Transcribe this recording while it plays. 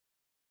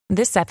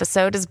This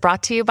episode is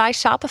brought to you by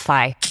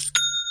Shopify.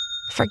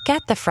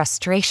 Forget the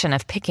frustration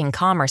of picking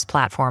commerce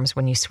platforms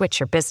when you switch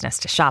your business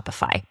to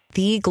Shopify,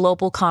 the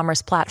global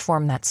commerce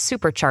platform that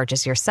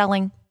supercharges your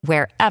selling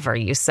wherever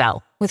you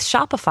sell. With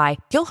Shopify,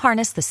 you'll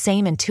harness the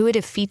same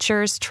intuitive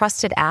features,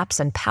 trusted apps,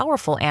 and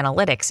powerful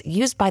analytics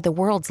used by the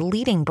world's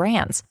leading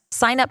brands.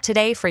 Sign up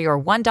today for your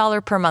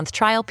 $1 per month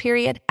trial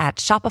period at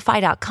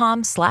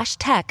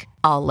shopify.com/tech,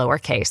 all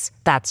lowercase.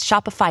 That's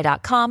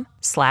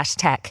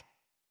shopify.com/tech.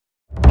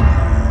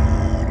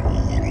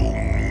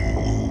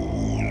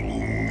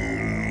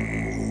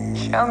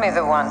 Show me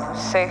the one whose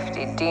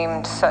safety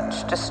deemed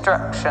such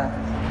destruction.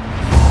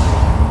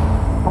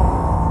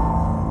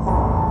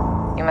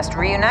 You must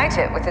reunite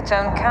it with its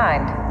own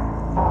kind.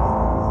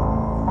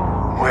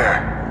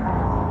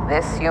 Where?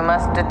 This you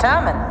must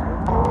determine.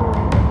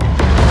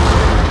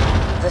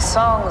 The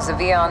songs of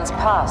eons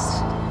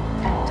past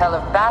tell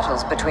of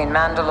battles between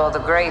Mandalore the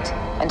Great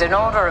and an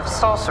order of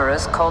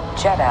sorcerers called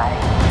Jedi.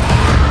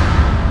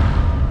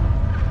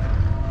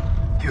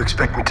 You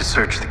expect me to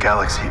search the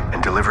galaxy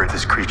and deliver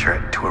this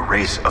creature to a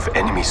race of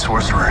enemy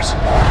sorcerers?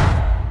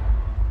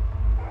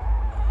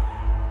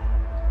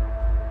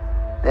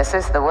 This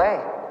is the way.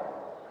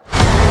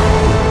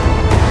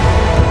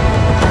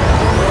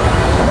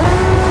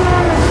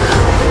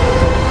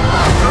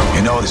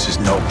 You know this is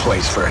no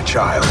place for a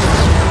child.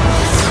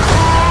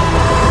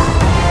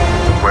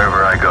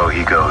 Wherever I go,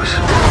 he goes.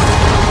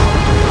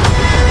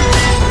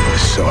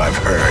 So I've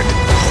heard.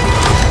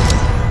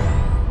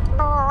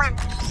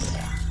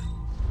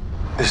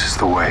 This is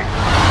the way.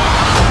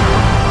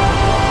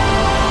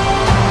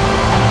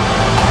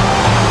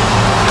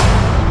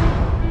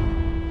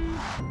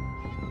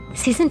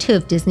 Season 2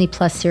 of Disney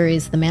Plus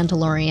series The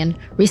Mandalorian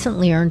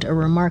recently earned a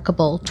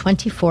remarkable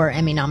 24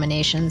 Emmy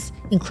nominations,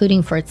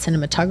 including for its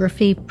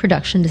cinematography,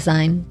 production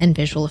design, and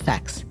visual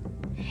effects.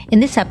 In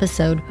this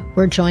episode,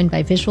 we're joined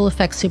by visual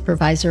effects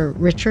supervisor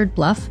Richard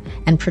Bluff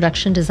and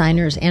production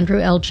designers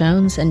Andrew L.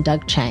 Jones and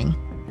Doug Chiang.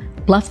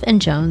 Bluff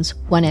and Jones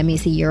won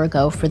Emmys a year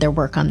ago for their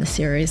work on the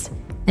series,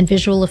 and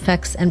visual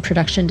effects and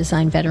production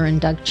design veteran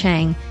Doug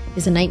Chiang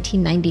is a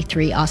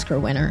 1993 Oscar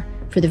winner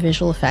for the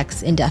visual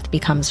effects in Death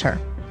Becomes Her.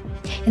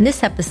 In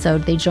this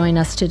episode, they join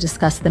us to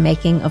discuss the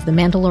making of The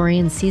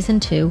Mandalorian Season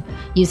 2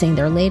 using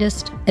their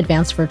latest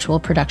advanced virtual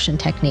production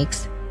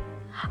techniques.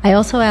 I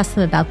also asked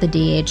them about the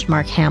de-aged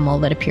Mark Hamill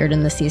that appeared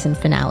in the season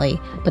finale,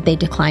 but they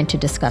declined to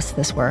discuss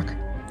this work.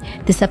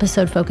 This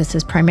episode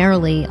focuses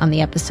primarily on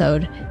the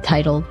episode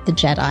titled The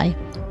Jedi,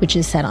 which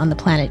is set on the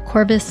planet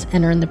Corvus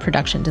and earned the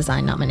production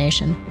design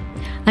nomination.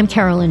 I'm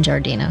Carolyn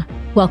Giardina.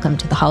 Welcome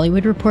to the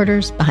Hollywood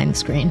Reporters Behind the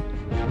Screen.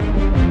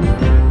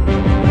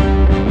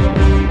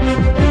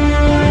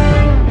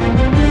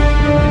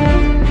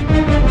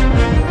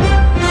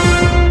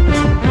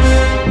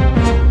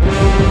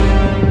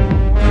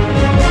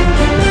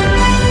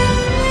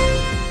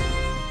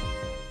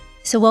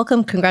 So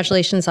welcome,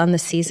 congratulations on the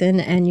season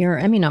and your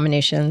Emmy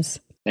nominations.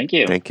 Thank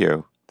you. Thank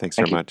you. Thanks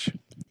so much.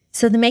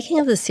 So the making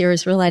of the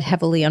series relied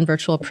heavily on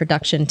virtual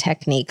production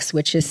techniques,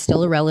 which is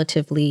still a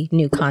relatively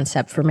new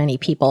concept for many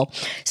people.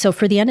 So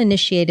for the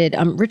uninitiated,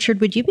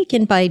 Richard, would you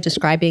begin by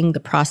describing the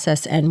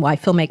process and why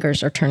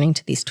filmmakers are turning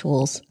to these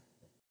tools?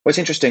 Well, it's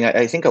interesting.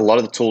 I think a lot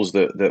of the tools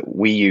that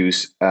we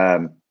use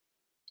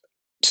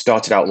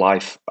started out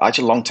life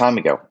actually a long time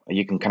ago.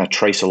 You can kind of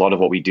trace a lot of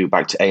what we do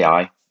back to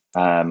AI.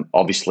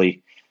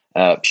 Obviously,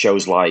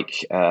 shows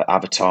like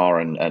Avatar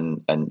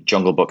and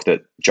Jungle Book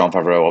that Jon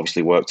Favreau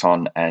obviously worked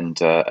on,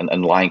 and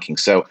Lion King.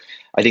 So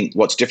I think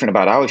what's different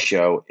about our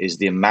show is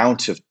the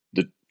amount of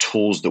the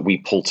tools that we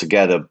pull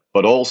together,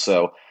 but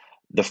also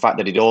the fact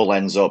that it all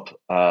ends up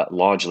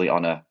largely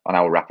on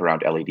our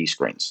wraparound LED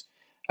screens.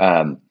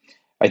 I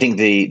think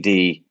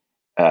the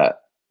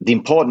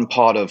important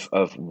part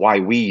of why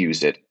we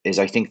use it is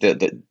I think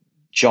that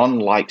Jon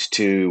likes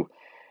to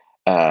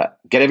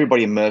get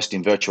everybody immersed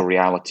in virtual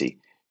reality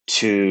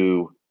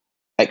to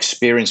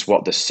experience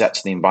what the sets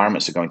and the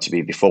environments are going to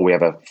be before we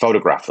ever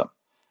photograph them,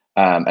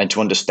 and to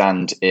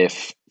understand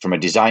if, from a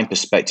design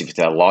perspective, if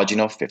they're large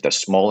enough, if they're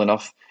small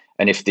enough,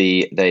 and if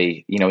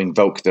they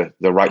invoke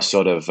the right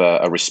sort of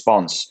a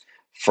response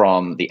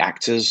from the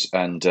actors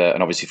and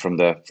obviously from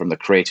the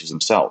creatives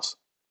themselves.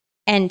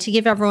 And to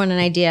give everyone an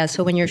idea,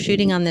 so when you're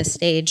shooting on this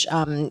stage,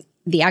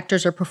 the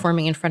actors are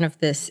performing in front of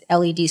this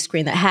LED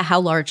screen. How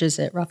large is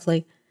it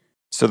roughly?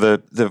 So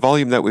the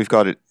volume that we've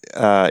got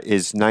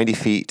is 90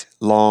 feet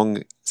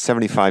long,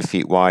 75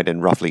 feet wide,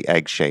 and roughly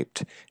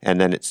egg-shaped. And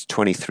then it's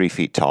 23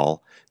 feet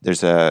tall.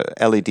 There's a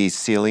LED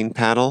ceiling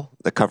panel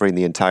that covering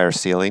the entire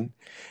ceiling.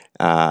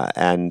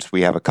 And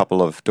we have a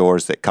couple of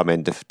doors that come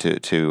in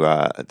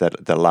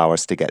that allow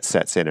us to get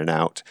sets in and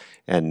out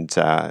and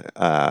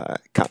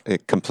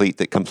complete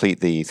the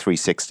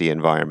 360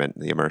 environment,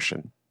 the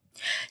immersion.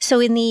 So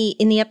in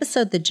the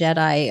episode, The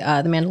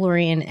Jedi, the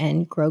Mandalorian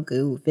and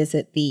Grogu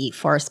visit the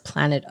forest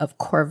planet of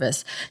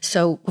Corvus.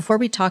 So before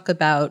we talk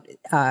about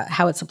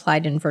how it's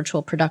applied in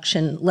virtual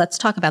production, let's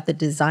talk about the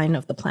design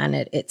of the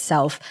planet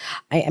itself.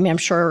 I mean, I'm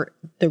sure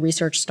the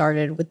research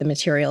started with the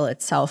material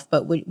itself,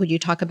 but would you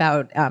talk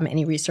about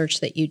any research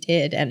that you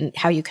did and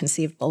how you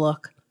conceived the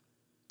look?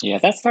 Yeah,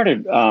 that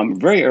started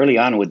very early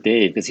on with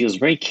Dave because he was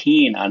very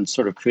keen on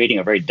sort of creating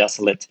a very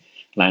desolate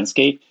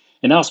landscape.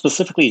 And now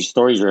specifically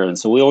story driven.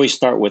 So we always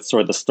start with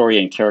sort of the story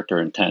and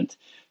character intent.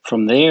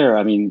 From there,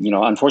 I mean,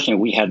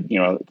 unfortunately we had,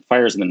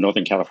 fires in the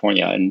Northern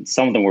California and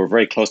some of them were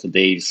very close to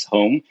Dave's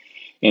home.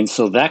 And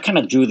so that kind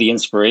of drew the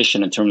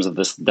inspiration in terms of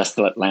this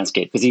desolate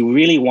landscape because he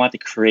really wanted to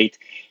create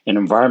an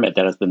environment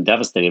that has been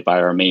devastated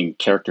by our main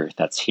character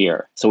that's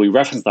here. So we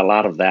referenced a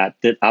lot of that,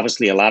 did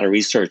obviously a lot of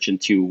research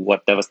into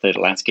what devastated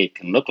landscape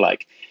can look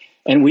like.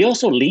 And we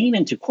also lean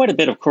into quite a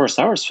bit of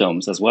Kurosawa's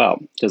films as well,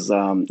 because,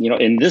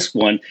 in this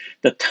one,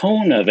 the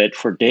tone of it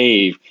for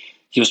Dave,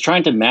 he was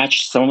trying to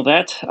match some of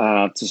that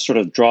to sort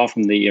of draw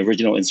from the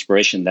original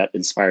inspiration that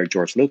inspired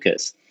George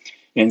Lucas.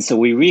 And so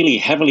we really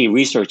heavily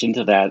researched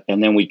into that,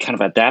 and then we kind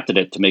of adapted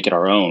it to make it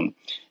our own.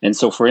 And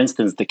so, for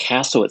instance, the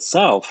castle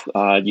itself,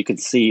 you can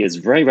see is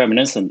very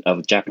reminiscent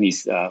of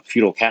Japanese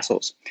feudal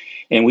castles.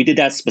 And we did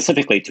that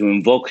specifically to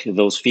invoke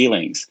those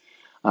feelings.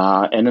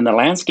 And then the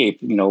landscape,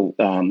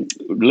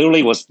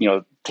 literally was,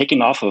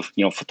 taken off of,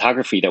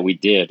 photography that we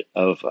did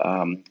of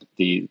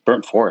the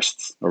burnt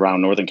forests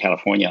around Northern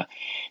California.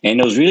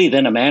 And it was really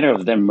then a matter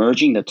of them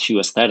merging the two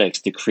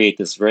aesthetics to create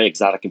this very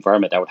exotic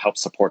environment that would help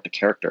support the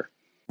character.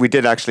 We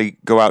did actually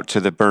go out to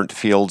the burnt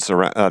fields,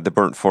 the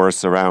burnt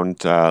forests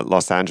around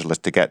Los Angeles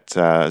to get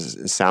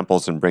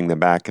samples and bring them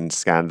back and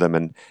scan them,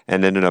 and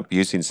ended up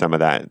using some of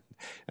that.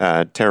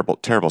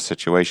 Terrible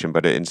situation,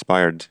 but it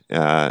inspired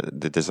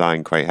the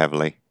design quite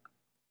heavily,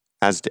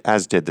 as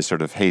did the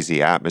sort of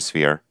hazy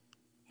atmosphere.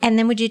 And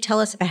then would you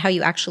tell us about how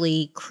you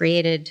actually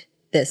created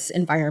this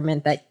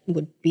environment that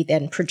would be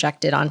then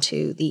projected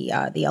onto the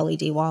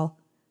LED wall?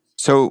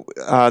 So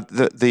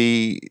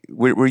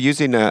we're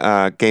using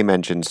game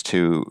engines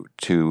to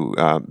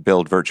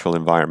build virtual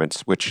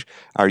environments, which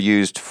are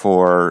used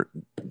for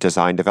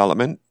design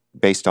development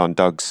based on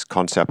Doug's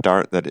concept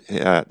art that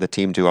the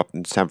team do up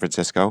in San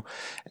Francisco,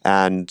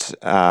 and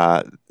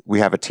we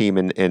have a team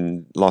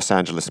in Los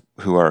Angeles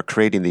who are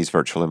creating these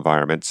virtual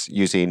environments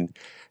using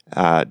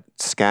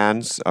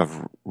scans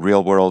of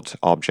real-world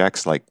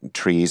objects like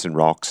trees and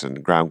rocks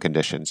and ground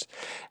conditions,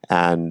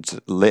 and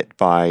lit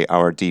by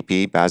our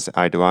DP, Baz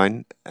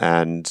Aidoine,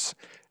 and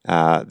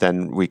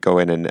then we go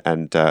in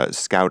and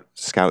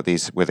scout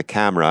these with a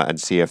camera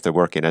and see if they're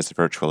working as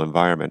virtual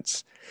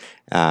environments.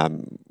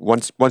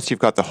 Once you've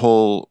got the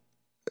whole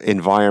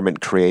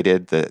environment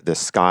created, the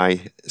sky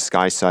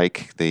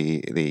psych,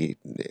 the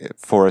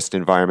forest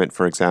environment,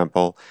 for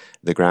example,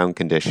 the ground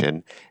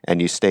condition,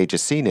 and you stage a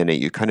scene in it,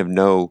 you kind of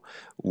know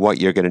what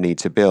you're going to need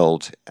to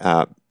build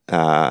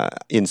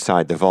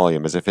inside the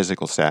volume as a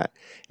physical set,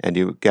 and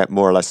you get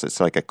more or less, it's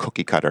like a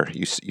cookie cutter.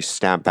 You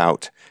stamp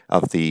out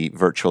of the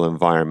virtual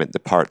environment the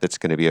part that's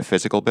going to be a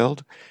physical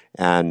build,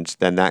 and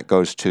then that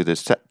goes to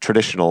the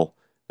traditional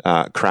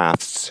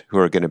crafts who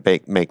are going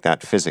to make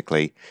that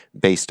physically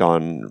based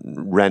on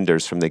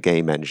renders from the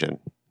game engine.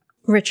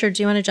 Richard,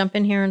 do you want to jump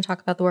in here and talk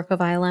about the work of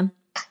ILM?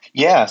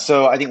 Yeah,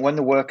 so I think when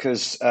the work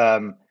has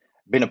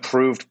been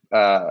approved,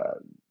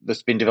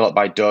 that's been developed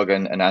by Doug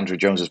and Andrew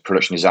Jones's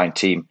production design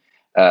team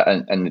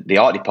and the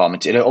art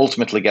department, it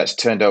ultimately gets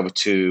turned over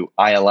to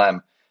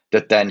ILM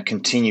that then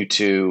continue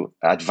to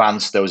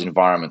advance those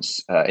environments.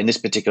 In this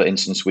particular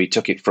instance, we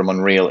took it from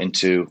Unreal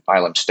into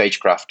ILM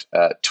Stagecraft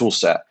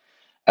toolset.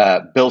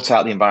 Built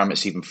out the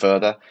environments even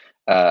further.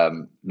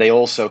 They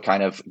also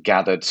kind of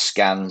gathered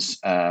scans,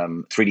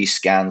 3D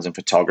scans and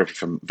photography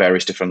from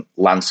various different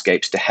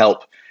landscapes to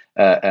help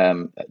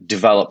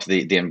develop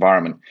the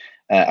environment.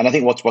 And I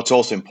think what's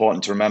also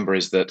important to remember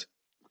is that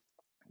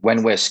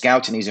when we're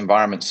scouting these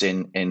environments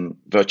in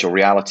virtual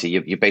reality,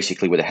 you're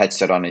basically with a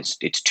headset on, it's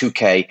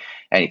 2K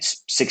and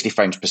it's 60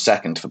 frames per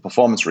second for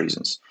performance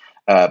reasons.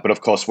 But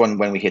of course, when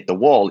we hit the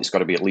wall, it's got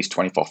to be at least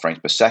 24 frames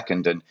per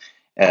second and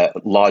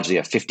largely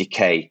a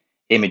 50K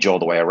image all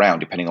the way around,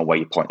 depending on where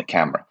you point the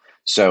camera.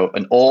 So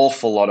an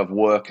awful lot of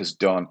work is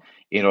done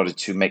in order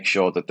to make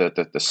sure that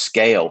the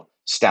scale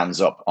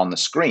stands up on the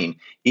screen,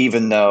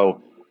 even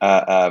though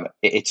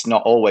it's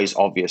not always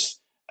obvious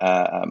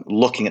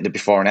looking at the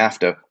before and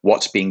after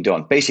what's being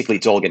done. Basically,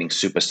 it's all getting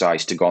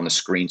supersized to go on the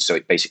screen, so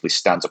it basically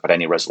stands up at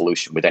any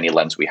resolution with any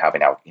lens we have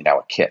in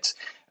our kit.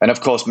 And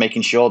of course,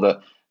 making sure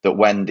that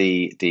when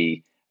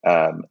the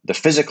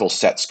physical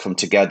sets come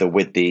together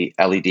with the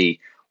LED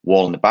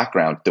wall in the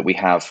background, that we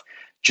have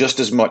just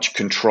as much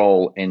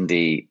control in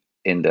the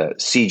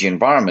CG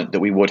environment that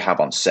we would have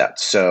on set.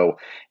 So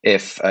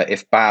if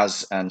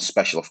Baz and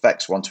special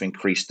effects want to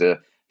increase the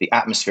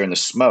atmosphere and the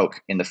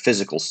smoke in the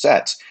physical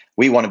set,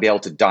 we want to be able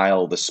to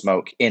dial the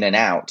smoke in and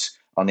out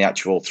on the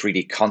actual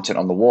 3D content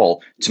on the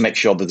wall to make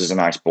sure that there's a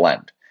nice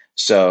blend.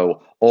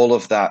 So all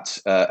of that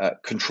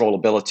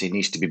controllability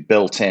needs to be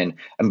built in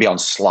and be on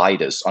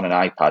sliders on an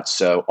iPad.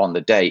 So on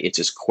the day, it's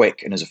as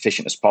quick and as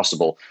efficient as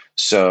possible.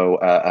 So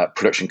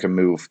production can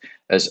move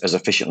as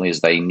efficiently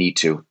as they need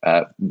to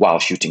while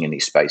shooting in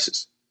these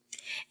spaces.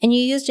 And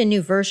you used a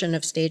new version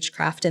of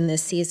Stagecraft in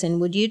this season.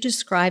 Would you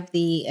describe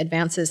the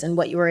advances and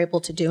what you were able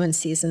to do in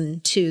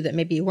season 2 that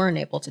maybe you weren't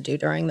able to do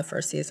during the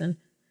first season?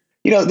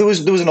 There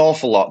was an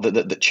awful lot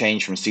that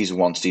changed from season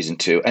 1 to season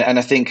 2, and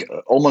I think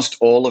almost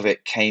all of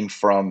it came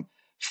from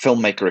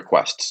filmmaker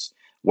requests,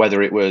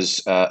 whether it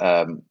was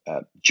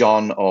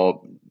John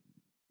or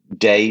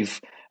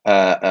Dave,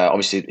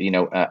 obviously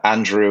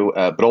Andrew,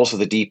 but also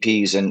the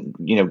DPs and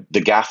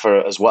the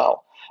gaffer as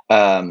well.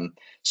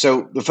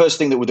 So the first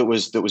thing that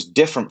was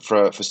different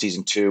for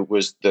season 2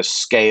 was the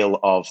scale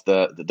of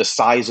the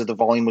size of the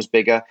volume was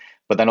bigger,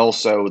 but then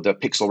also the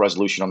pixel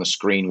resolution on the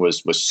screen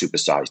was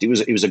supersized.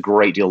 It was a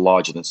great deal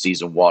larger than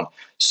season 1,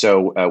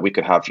 so we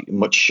could have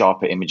much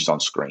sharper images on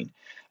screen.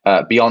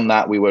 Beyond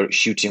that, we were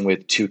shooting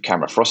with 2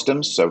 camera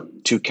frustums, so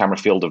 2 camera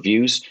field of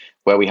views,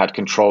 where we had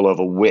control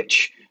over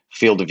which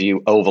field of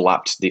view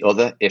overlapped the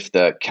other if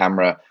the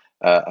camera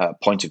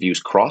point of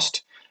views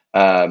crossed.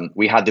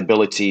 We had the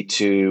ability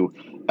to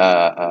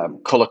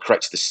color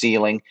correct the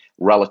ceiling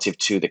relative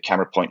to the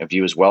camera point of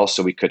view as well,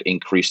 so we could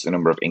increase the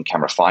number of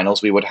in-camera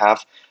finals we would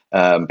have,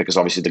 because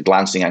obviously the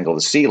glancing angle of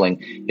the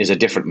ceiling is a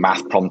different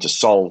math problem to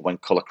solve when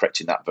color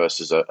correcting that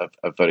versus a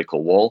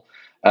vertical wall.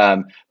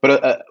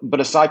 But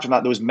aside from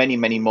that, there was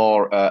many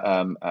more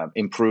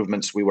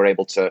improvements. We were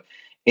able to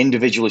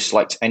individually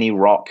select any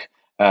rock,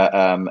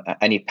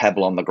 any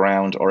pebble on the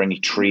ground, or any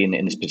tree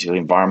in this particular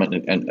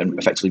environment, and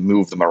effectively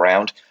move them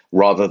around,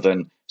 rather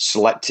than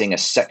selecting a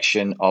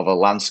section of a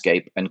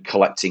landscape and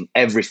collecting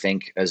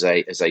everything as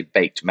a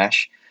baked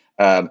mesh.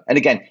 And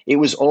again, it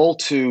was all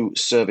to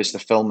service the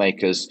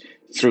filmmakers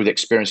through the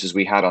experiences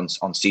we had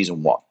on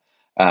season 1.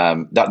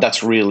 That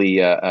was really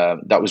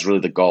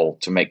the goal,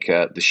 to make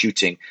the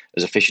shooting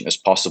as efficient as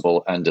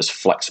possible and as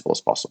flexible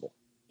as possible.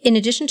 In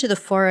addition to the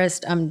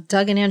forest,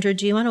 Doug and Andrew,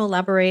 do you want to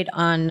elaborate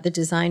on the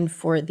design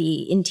for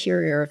the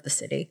interior of the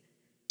city?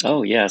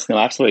 Oh, yes, no,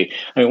 absolutely.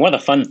 I mean, one of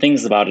the fun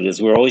things about it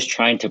is we're always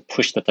trying to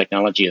push the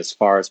technology as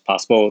far as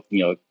possible,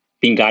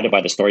 being guided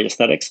by the story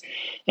aesthetics.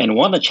 And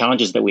one of the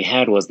challenges that we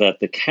had was that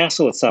the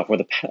castle itself, or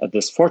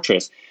this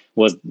fortress,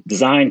 was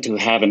designed to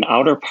have an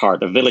outer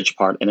part, a village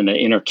part, and then an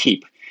inner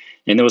keep.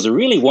 And there was a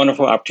really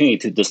wonderful opportunity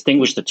to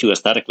distinguish the two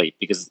aesthetically,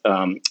 because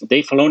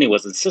Dave Filoni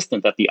was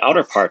insistent that the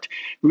outer part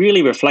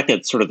really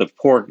reflected sort of the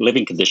poor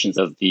living conditions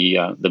of the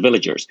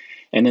villagers.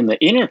 And then the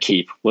inner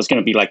keep was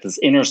going to be like this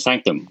inner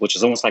sanctum, which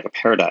is almost like a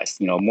paradise,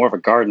 more of a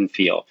garden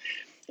feel.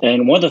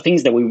 And one of the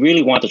things that we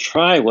really wanted to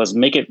try was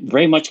make it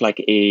very much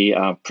like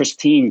a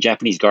pristine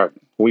Japanese garden,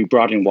 where we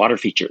brought in water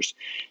features.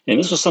 And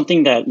this was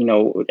something that,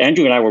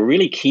 Andrew and I were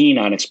really keen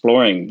on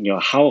exploring,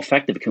 how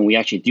effective can we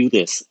actually do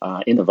this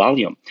in the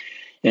volume.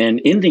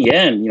 And in the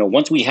end,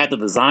 once we had the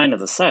design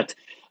of the set,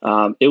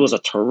 it was a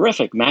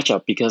terrific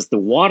matchup, because the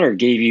water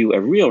gave you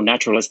a real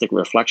naturalistic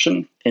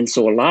reflection. And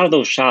so a lot of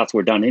those shots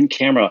were done in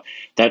camera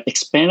that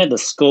expanded the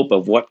scope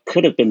of what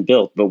could have been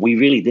built, but we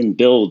really didn't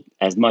build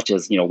as much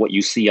as, what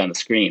you see on the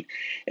screen.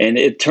 And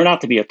it turned out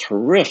to be a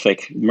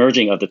terrific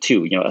merging of the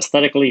two,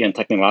 aesthetically and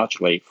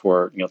technologically,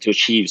 for, to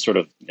achieve sort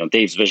of,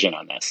 Dave's vision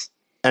on this.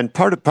 And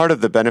part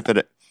of the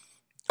benefit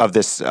of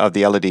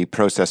the LED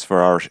process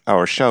for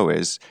our show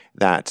is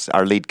that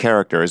our lead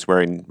character is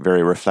wearing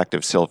very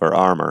reflective silver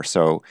armor.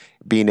 So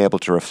being able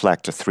to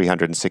reflect a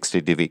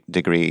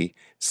 360-degree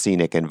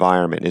scenic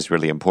environment is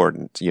really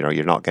important.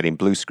 You're not getting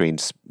blue screen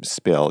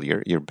spill.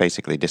 You're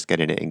basically just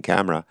getting it in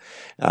camera.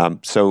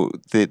 So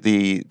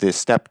the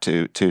step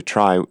to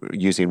try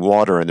using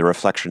water and the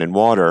reflection in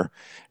water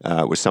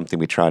was something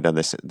we tried on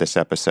this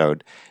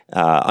episode.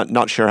 I'm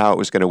not sure how it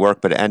was going to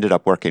work, but it ended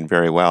up working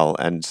very well.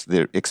 And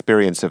the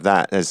experience of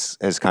that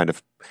has kind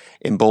of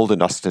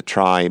emboldened us to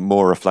try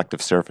more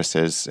reflective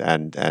surfaces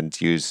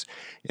and use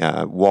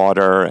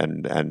water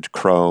and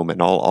chrome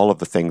and all of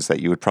the things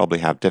that you would probably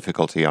have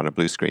difficulty on a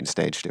blue screen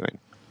stage doing.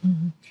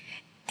 Mm-hmm.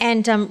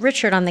 And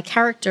Richard, on the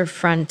character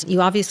front,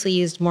 you obviously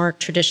used more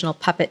traditional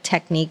puppet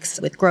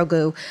techniques with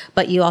Grogu,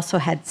 but you also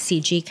had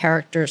CG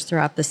characters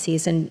throughout the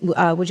season.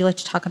 Would you like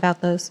to talk about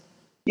those?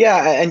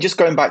 Yeah, and just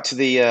going back to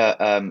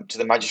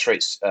the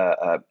magistrate's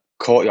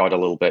courtyard a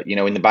little bit.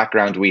 In the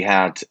background we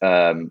had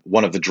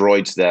one of the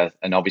droids there,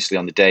 and obviously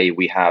on the day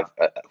we had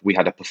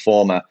a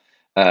performer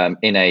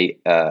in a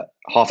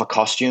half a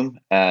costume,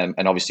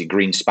 and obviously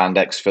green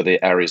spandex for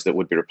the areas that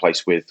would be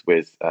replaced with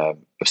a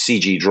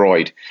CG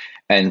droid.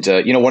 And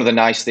one of the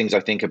nice things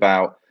I think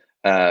about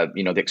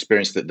the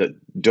experience that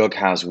Doug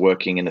has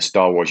working in the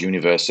Star Wars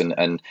universe,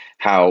 and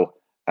how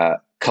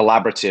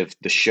collaborative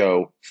the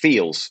show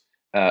feels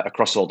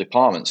across all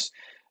departments,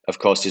 of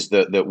course, is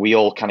that we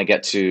all kind of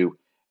get to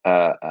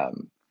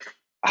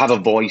have a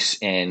voice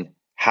in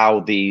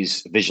how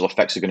these visual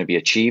effects are going to be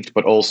achieved,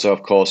 but also,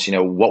 of course,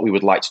 what we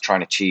would like to try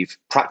and achieve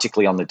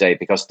practically on the day,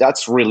 because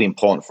that's really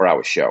important for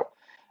our show.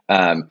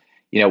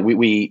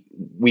 We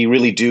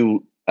really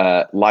do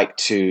like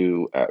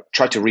to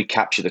try to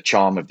recapture the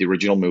charm of the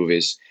original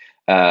movies,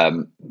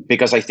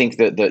 because I think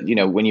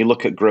that when you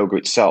look at Grogu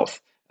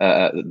itself,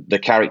 the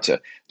character,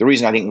 the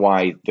reason I think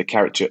why the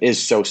character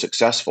is so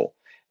successful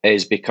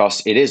is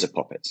because it is a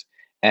puppet,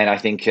 and I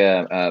think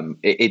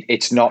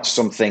it's not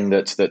something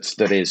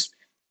that is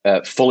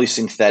fully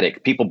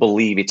synthetic. People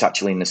believe it's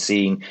actually in the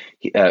scene.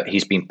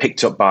 He's been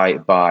picked up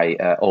by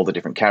all the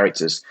different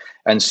characters,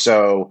 and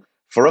so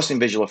for us in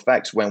visual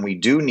effects, when we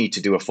do need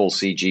to do a full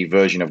CG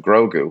version of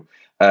Grogu,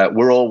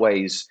 we're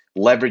always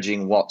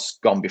leveraging what's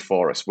gone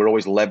before us. We're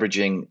always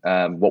leveraging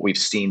what we've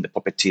seen the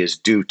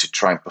puppeteers do to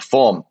try and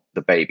perform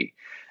the baby.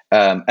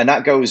 And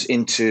that goes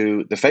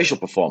into the facial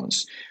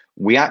performance.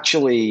 We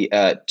actually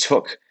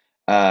took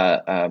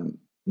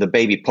the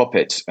baby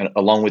puppet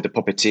along with the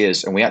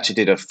puppeteers, and we actually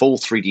did a full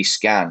 3D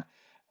scan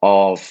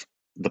of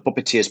the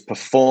puppeteers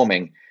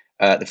performing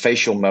the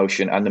facial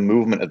motion and the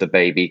movement of the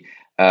baby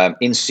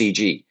in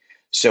CG.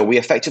 So we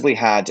effectively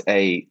had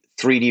a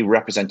 3D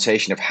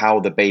representation of how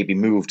the baby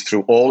moved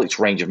through all its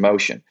range of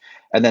motion.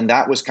 And then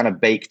that was kind of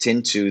baked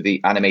into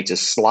the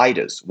animator's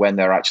sliders when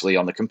they're actually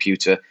on the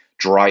computer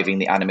driving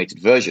the animated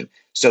version.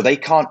 So they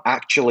can't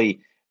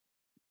actually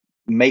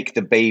make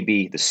the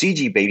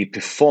CG baby,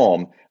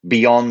 perform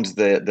beyond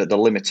the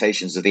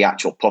limitations of the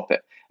actual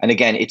puppet. And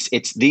again,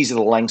 it's these are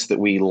the lengths that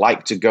we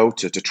like to go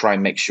to try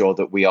and make sure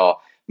that we are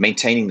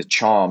maintaining the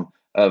charm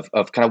of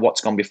kind of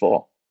what's gone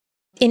before.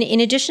 In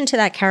addition to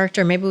that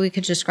character, maybe we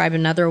could describe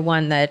another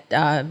one that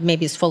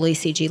maybe is fully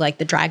CG, like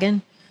the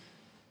dragon.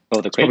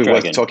 Oh, the Krayt Probably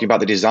Dragon. worth talking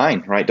about the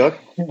design, right, Doug?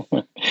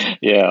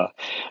 Yeah.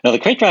 Now, the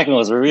Krayt Dragon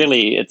was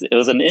really, it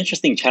was an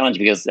interesting challenge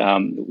because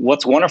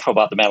what's wonderful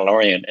about The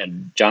Mandalorian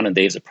and John and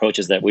Dave's approach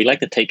is that we like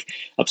to take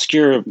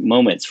obscure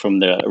moments from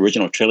the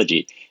original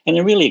trilogy and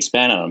then really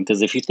expand on them.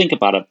 Because if you think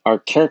about it, our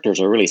characters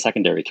are really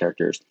secondary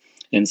characters.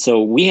 And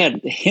so we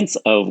had hints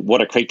of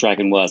what a Krayt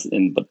Dragon was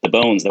in the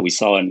bones that we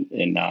saw in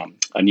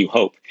A New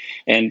Hope.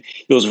 And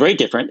it was very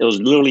different. It was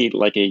literally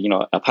like a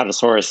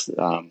Apatosaurus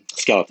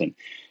skeleton.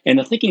 And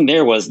the thinking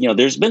there was,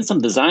 there's been some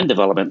design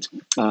development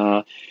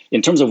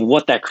in terms of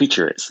what that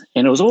creature is.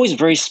 And it was always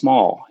very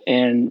small.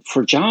 And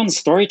for John's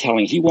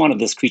storytelling, he wanted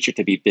this creature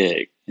to be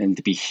big and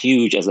to be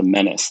huge as a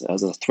menace,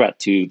 as a threat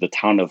to the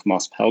town of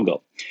Mos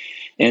Pelgo.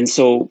 And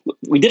so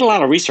we did a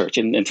lot of research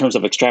in terms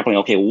of extrapolating,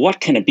 okay, what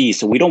can it be?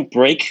 So we don't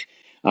break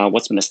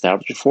what's been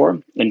established before.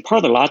 And part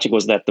of the logic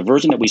was that the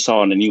version that we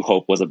saw in A New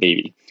Hope was a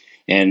baby.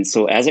 And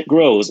so as it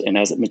grows and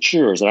as it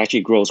matures, it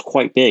actually grows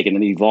quite big and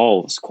it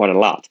evolves quite a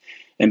lot.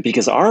 And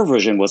because our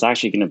version was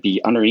actually going to be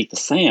underneath the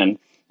sand,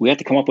 we had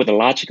to come up with the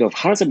logic of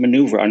how does it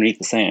maneuver underneath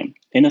the sand?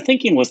 And the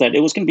thinking was that it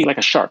was going to be like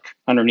a shark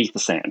underneath the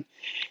sand.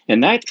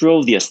 And that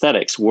drove the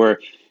aesthetics where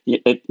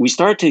we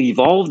started to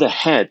evolve the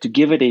head to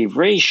give it a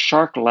very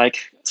shark-like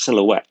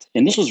silhouette.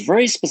 And this was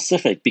very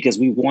specific because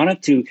we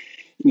wanted to,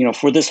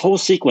 for this whole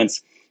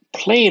sequence,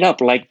 play it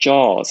up like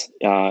Jaws,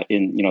 like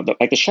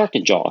the shark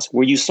in Jaws,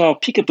 where you saw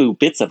peekaboo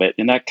bits of it,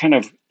 and that kind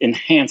of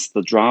enhanced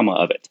the drama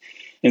of it.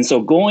 And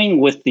so going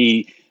with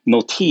the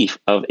motif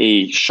of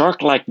a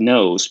shark-like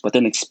nose, but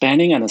then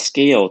expanding on a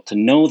scale to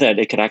know that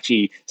it could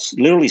actually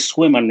literally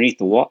swim underneath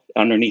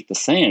the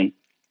sand.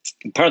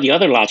 Part of the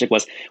other logic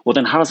was, well,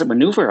 then how does it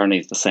maneuver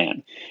underneath the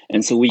sand?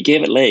 And so we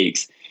gave it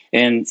legs.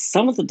 And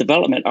some of the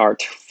development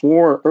art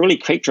for early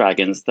Krayt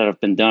Dragons that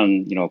have been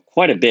done,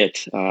 quite a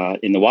bit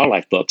in the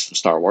wildlife books of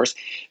Star Wars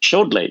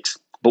showed legs.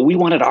 But we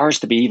wanted ours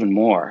to be even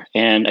more.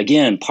 And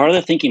again, part of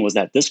the thinking was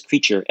that this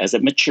creature, as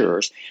it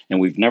matures, and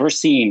we've never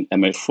seen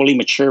a fully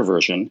mature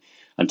version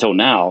until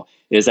now,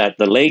 is that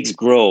the legs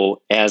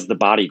grow as the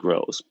body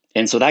grows.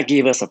 And so that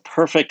gave us a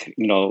perfect,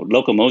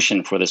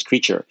 locomotion for this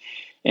creature.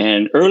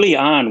 And early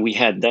on, we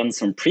had done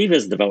some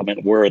previous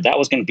development where that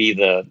was going to be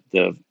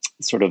the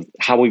sort of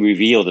how we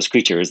reveal this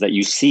creature, is that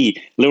you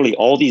see literally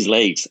all these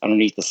legs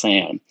underneath the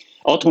sand.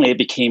 Ultimately, it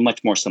became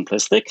much more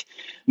simplistic,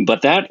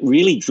 but that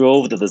really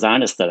drove the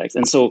design aesthetics.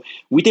 And so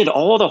we did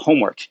all the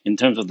homework in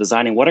terms of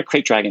designing what a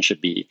Krayt Dragon should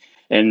be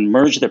and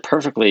merged it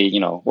perfectly,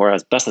 or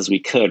as best as we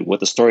could with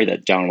the story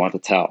that John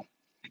wanted to tell.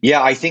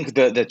 Yeah, I think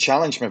the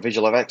challenge from a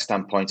visual effects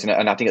standpoint,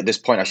 and I think at this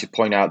point I should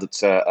point out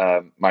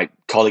that my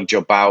colleague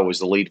Joe Bauer was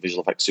the lead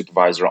visual effects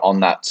supervisor on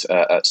that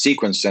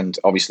sequence, and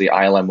obviously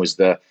ILM was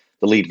the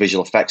lead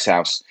visual effects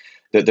house.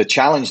 The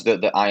challenge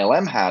that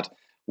ILM had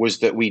was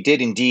that we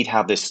did indeed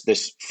have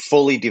this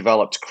fully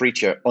developed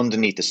creature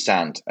underneath the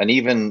sand. And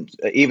even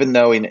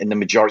though in the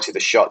majority of the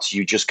shots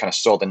you just kind of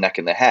saw the neck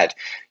and the head,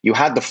 you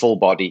had the full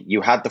body,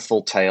 you had the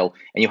full tail,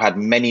 and you had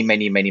many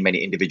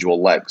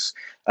individual legs.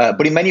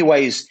 But in many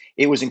ways,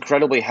 it was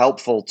incredibly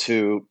helpful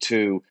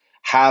to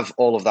have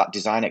all of that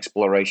design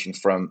exploration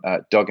from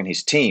Doug and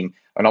his team,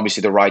 and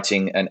obviously the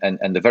writing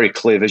and the very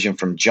clear vision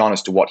from John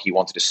as to what he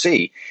wanted to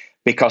see,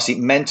 because it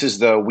meant as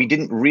though we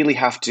didn't really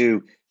have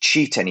to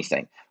cheat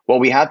anything. What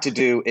we had to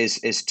do is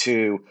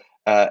to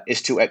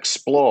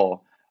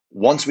explore,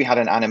 once we had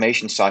an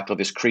animation cycle of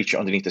this creature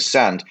underneath the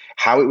sand,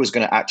 how it was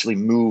going to actually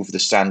move the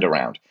sand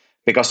around.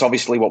 Because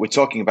obviously what we're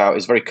talking about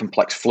is very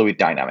complex fluid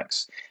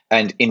dynamics.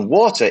 And in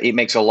water, it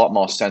makes a lot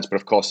more sense. But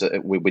of course,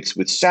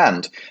 with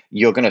sand,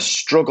 you're going to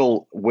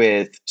struggle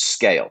with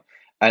scale.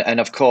 And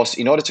of course,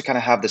 in order to kind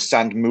of have the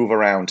sand move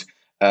around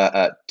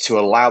to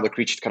allow the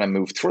creature to kind of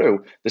move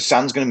through, the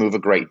sand's going to move a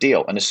great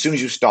deal. And as soon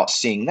as you start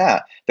seeing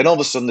that, then all of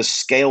a sudden the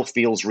scale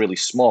feels really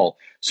small.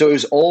 So it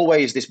was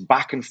always this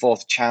back and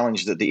forth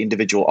challenge that the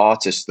individual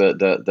artists,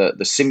 the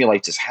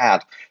simulators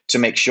had to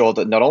make sure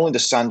that not only the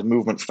sand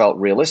movement felt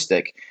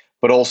realistic,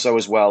 but also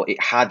as well, it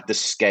had the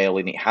scale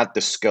and it had the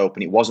scope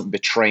and it wasn't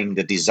betraying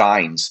the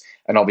designs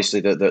and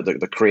obviously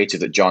the creative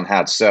that John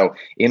had. So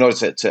in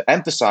order to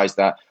emphasize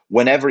that,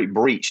 whenever it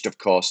breached, of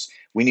course,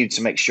 we needed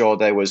to make sure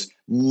there was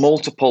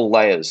multiple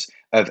layers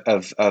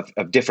of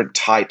different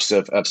types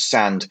of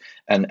sand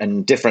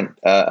and different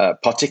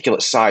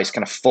particulate size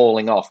kind of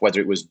falling off, whether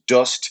it was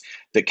dust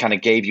that kind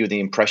of gave you the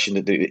impression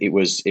that it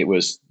was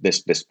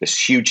this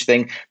huge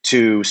thing,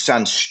 to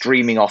sand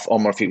streaming off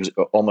almost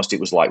it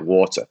was like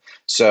water.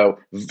 So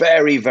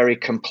very, very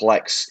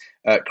complex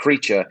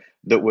creature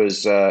that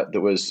was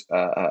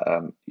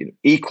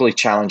equally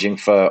challenging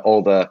for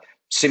all the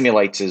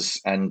simulators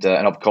and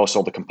of course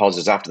all the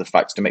compositors after the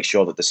fact to make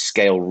sure that the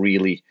scale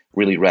really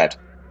read.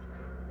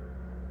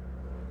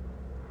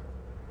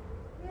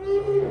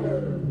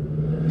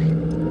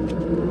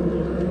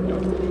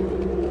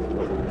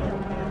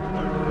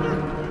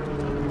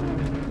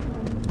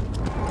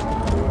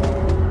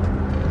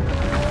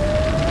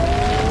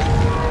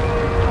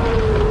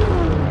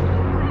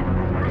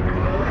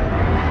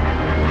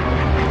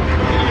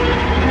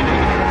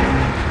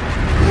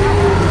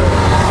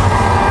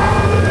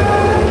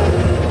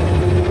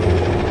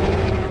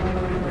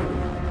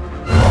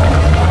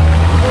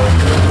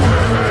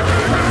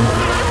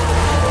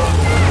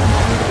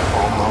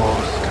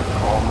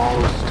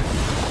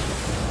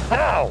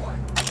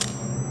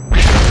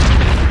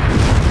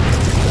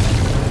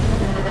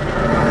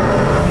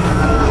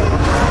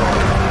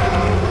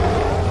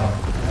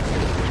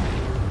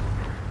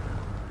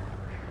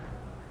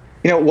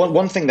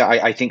 One thing that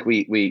I think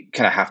we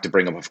kind of have to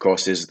bring up, of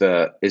course, is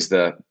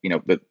the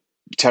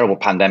terrible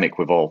pandemic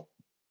we've all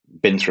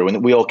been through and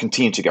that we all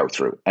continue to go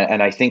through.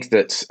 And I think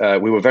that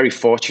we were very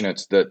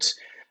fortunate that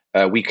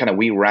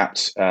we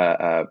wrapped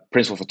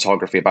principal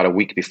photography about a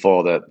week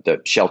before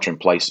the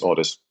shelter-in-place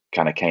orders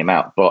kind of came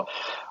out. But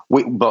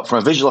from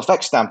a visual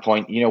effects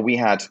standpoint, we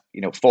had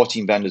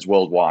 14 vendors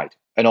worldwide,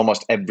 and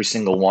almost every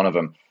single one of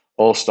them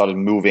all started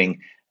moving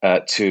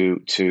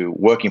to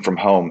working from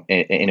home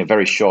in a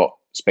very short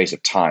space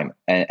of time,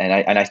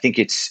 and I think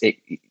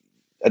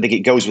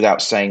it goes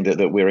without saying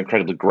that we're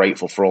incredibly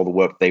grateful for all the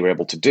work they were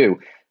able to do,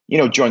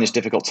 during this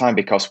difficult time,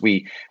 because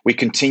we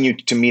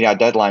continued to meet our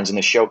deadlines and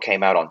the show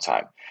came out on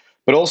time.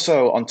 But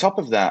also on top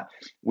of that,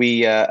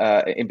 we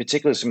in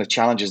particular some of the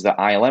challenges that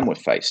ILM were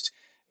faced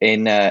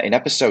in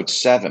episode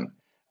 7.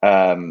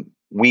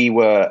 We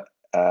were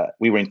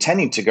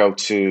intending to go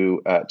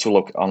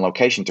on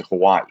location to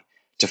Hawaii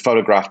to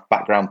photograph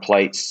background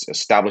plates,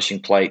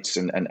 establishing plates,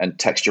 and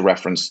texture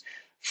reference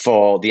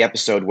for the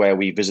episode where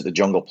we visit the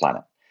jungle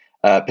planet,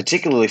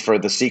 particularly for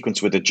the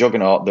sequence with the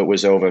Juggernaut that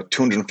was over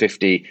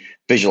 250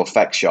 visual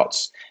effects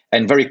shots.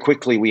 And very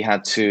quickly we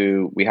had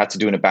to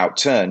do an about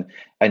turn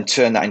and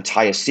turn that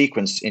entire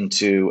sequence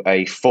into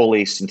a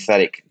fully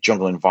synthetic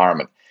jungle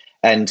environment.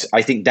 And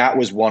I think that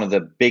was one of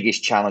the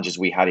biggest challenges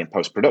we had in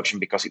post-production,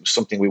 because it was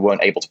something we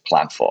weren't able to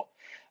plan for.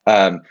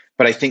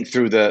 But I think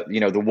through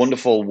the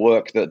wonderful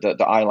work that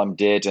ILM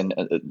did, and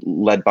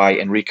led by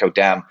Enrico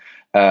Dam,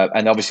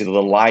 and obviously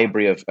the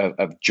library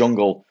of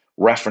jungle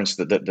reference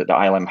that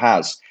ILM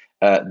has,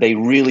 they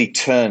really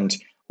turned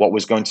what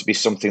was going to be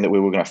something that we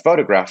were going to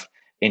photograph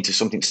into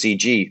something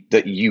CG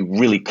that you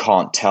really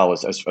can't tell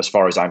as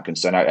far as I'm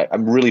concerned.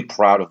 I'm really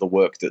proud of the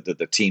work that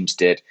the teams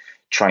did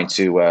trying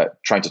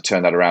to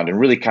turn that around and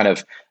really kind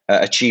of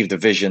achieve the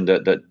vision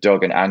that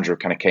Doug and Andrew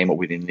kind of came up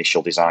with in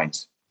initial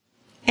designs.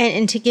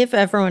 And to give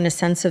everyone a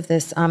sense of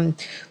this,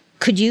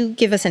 could you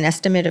give us an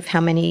estimate of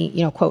how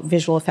many, quote,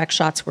 visual effects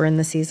shots were in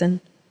the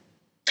season?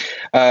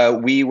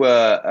 We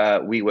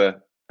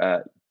were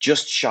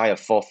just shy of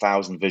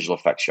 4,000 visual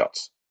effects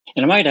shots.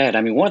 And I might add,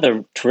 one of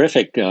the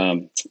terrific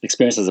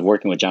experiences of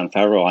working with Jon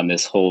Favreau on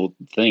this whole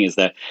thing is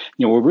that,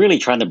 we're really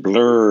trying to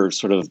blur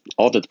sort of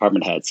all the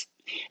department heads.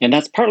 And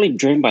that's partly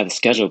driven by the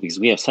schedule, because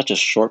we have such a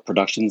short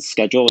production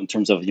schedule in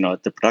terms of,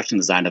 the production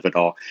design of it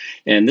all.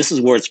 And this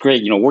is where it's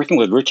great, working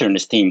with Richard and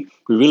his team,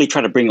 we really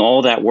try to bring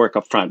all that work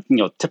up front.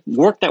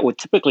 Work that would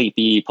typically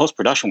be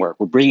post-production work,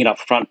 we're bringing it up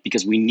front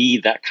because we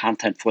need that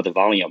content for the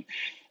volume.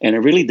 And it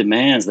really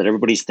demands that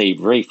everybody stay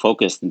very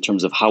focused in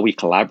terms of how we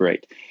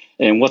collaborate.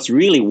 And what's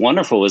really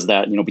wonderful is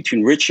that,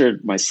 between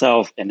Richard,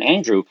 myself, and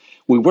Andrew,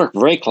 we work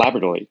very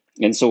collaboratively.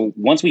 And so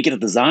once we get a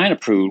design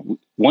approved,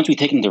 once we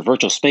take it into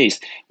virtual space,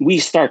 we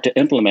start to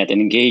implement and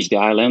engage the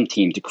ILM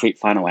team to create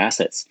final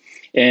assets.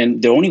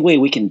 And the only way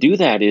we can do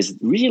that is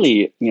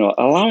really,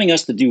 allowing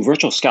us to do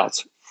virtual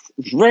scouts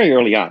very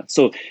early on.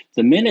 So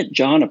the minute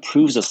John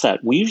approves a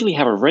set, we usually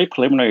have a very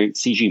preliminary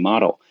CG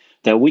model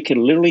that we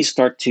can literally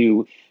start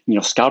to,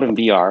 scout in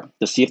VR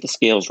to see if the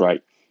scale's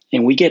right.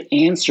 and we get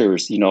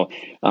answers,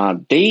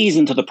 days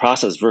into the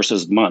process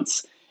versus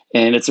months.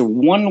 And it's a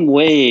one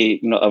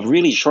way, of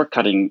really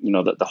shortcutting,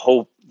 the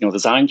whole,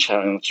 design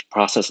challenge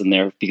process in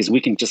there, because we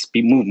can just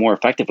move more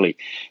effectively.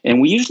 And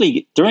we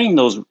usually, during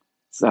those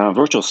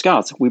virtual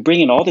scouts, we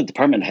bring in all the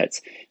department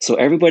heads. So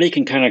everybody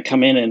can kind of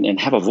come in and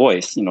have a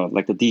voice,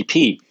 like the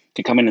DP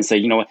can come in and say,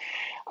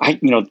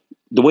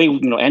 the way,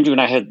 Andrew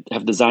and I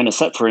have designed a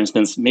set, for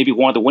instance, maybe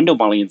one of the window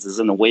mullions is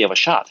in the way of a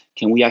shot.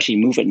 Can we actually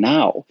move it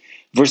now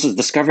versus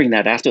discovering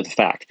that after the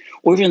fact?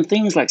 Or even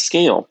things like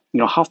scale,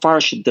 how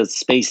far should the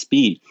space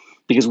be?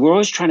 Because we're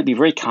always trying to be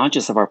very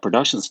conscious of our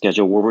production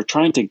schedule, where we're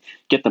trying to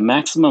get the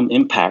maximum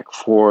impact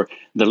for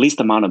the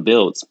least amount of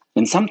builds.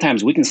 And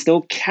sometimes we can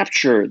still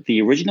capture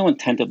the original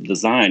intent of the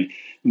design,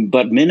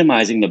 but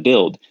minimizing the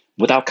build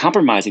without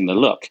compromising the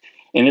look.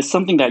 And it's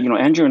something that,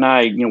 Andrew and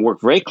I,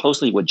 work very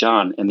closely with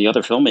John and the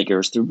other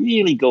filmmakers to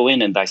really go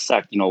in and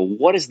dissect,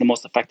 what is the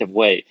most effective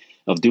way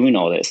of doing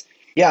all this.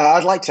 Yeah,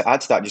 I'd like to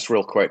add to that just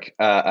real quick.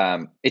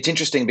 It's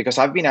interesting because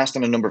I've been asked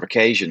on a number of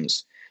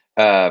occasions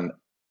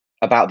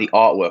about the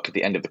artwork at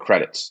the end of the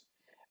credits.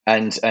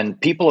 And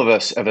people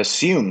have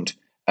assumed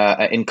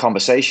in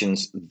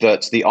conversations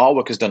that the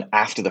artwork is done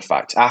after the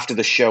fact, after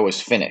the show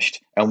is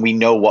finished, and we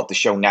know what the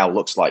show now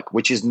looks like,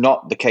 which is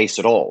not the case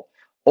at all.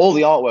 All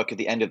the artwork at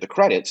the end of the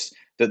credits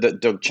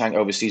that Doug Chiang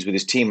oversees with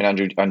his team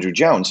and Andrew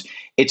Jones,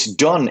 it's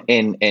done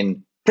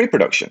in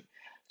pre-production.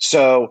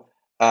 So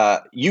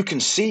you can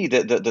see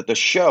that the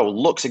show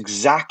looks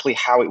exactly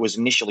how it was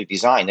initially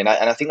designed, and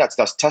I think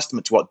that's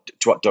testament to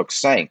what Doug's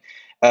saying.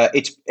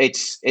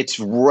 It's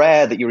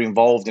rare that you're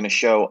involved in a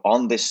show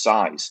on this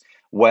size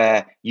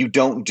where you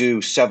don't do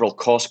several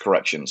course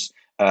corrections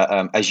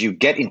as you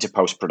get into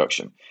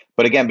post-production.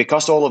 But again,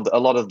 because a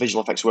lot of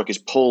visual effects work is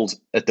pulled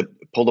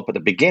up at the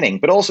beginning,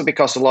 but also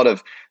because a lot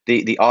of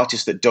the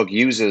artists that Doug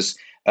uses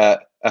have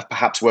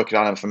perhaps worked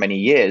on them for many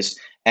years,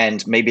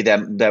 and maybe they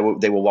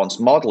were once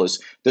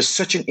modelers. There's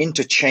such an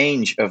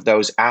interchange of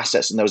those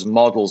assets and those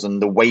models and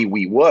the way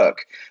we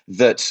work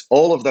that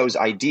all of those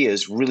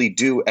ideas really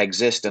do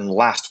exist and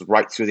last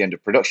right through the end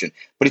of production.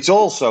 But it's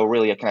also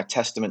really a kind of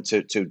testament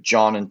to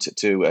John and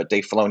to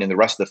Dave Filoni and the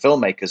rest of the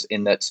filmmakers,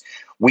 in that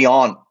we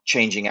aren't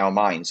changing our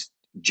minds.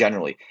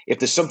 Generally, if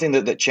there's something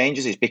that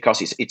changes, it's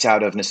because it's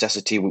out of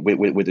necessity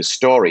with the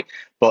story.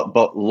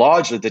 But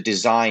largely, the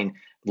design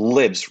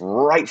lives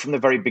right from the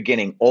very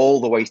beginning all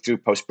the way through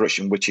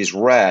post-production, which is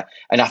rare,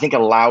 and I think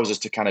allows us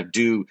to kind of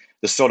do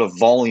the sort of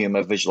volume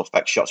of visual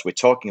effects shots we're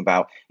talking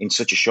about in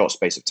such a short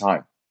space of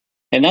time.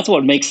 And that's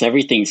what makes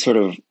everything sort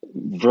of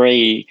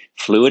very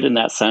fluid in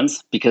that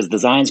sense, because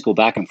designs go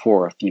back and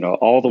forth,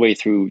 all the way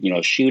through,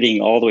 shooting,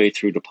 all the way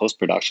through to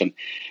post-production.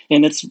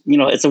 And it's,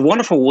 it's a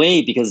wonderful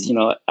way because,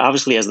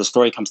 obviously as the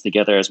story comes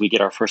together, as we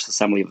get our first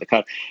assembly of the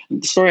cut,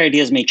 the story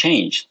ideas may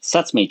change,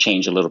 sets may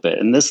change a little bit.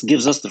 And this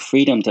gives us the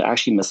freedom to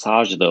actually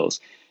massage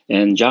those.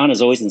 And John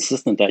is always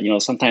insistent that,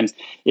 sometimes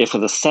if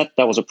the set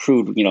that was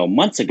approved,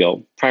 months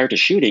ago prior to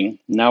shooting,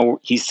 now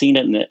he's seen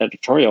it in the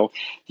editorial,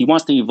 he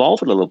wants to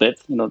evolve it a little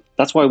bit.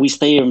 That's why we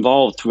stay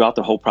involved throughout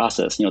the whole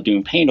process,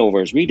 doing paint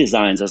overs,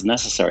 redesigns as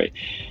necessary.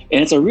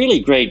 And it's a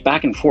really great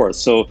back and forth.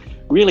 So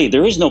really,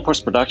 there is no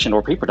post-production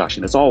or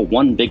pre-production. It's all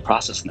one big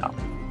process now.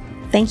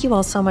 Thank you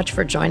all so much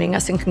for joining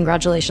us, and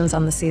congratulations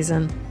on the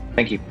season.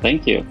 Thank you.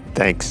 Thank you.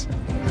 Thanks.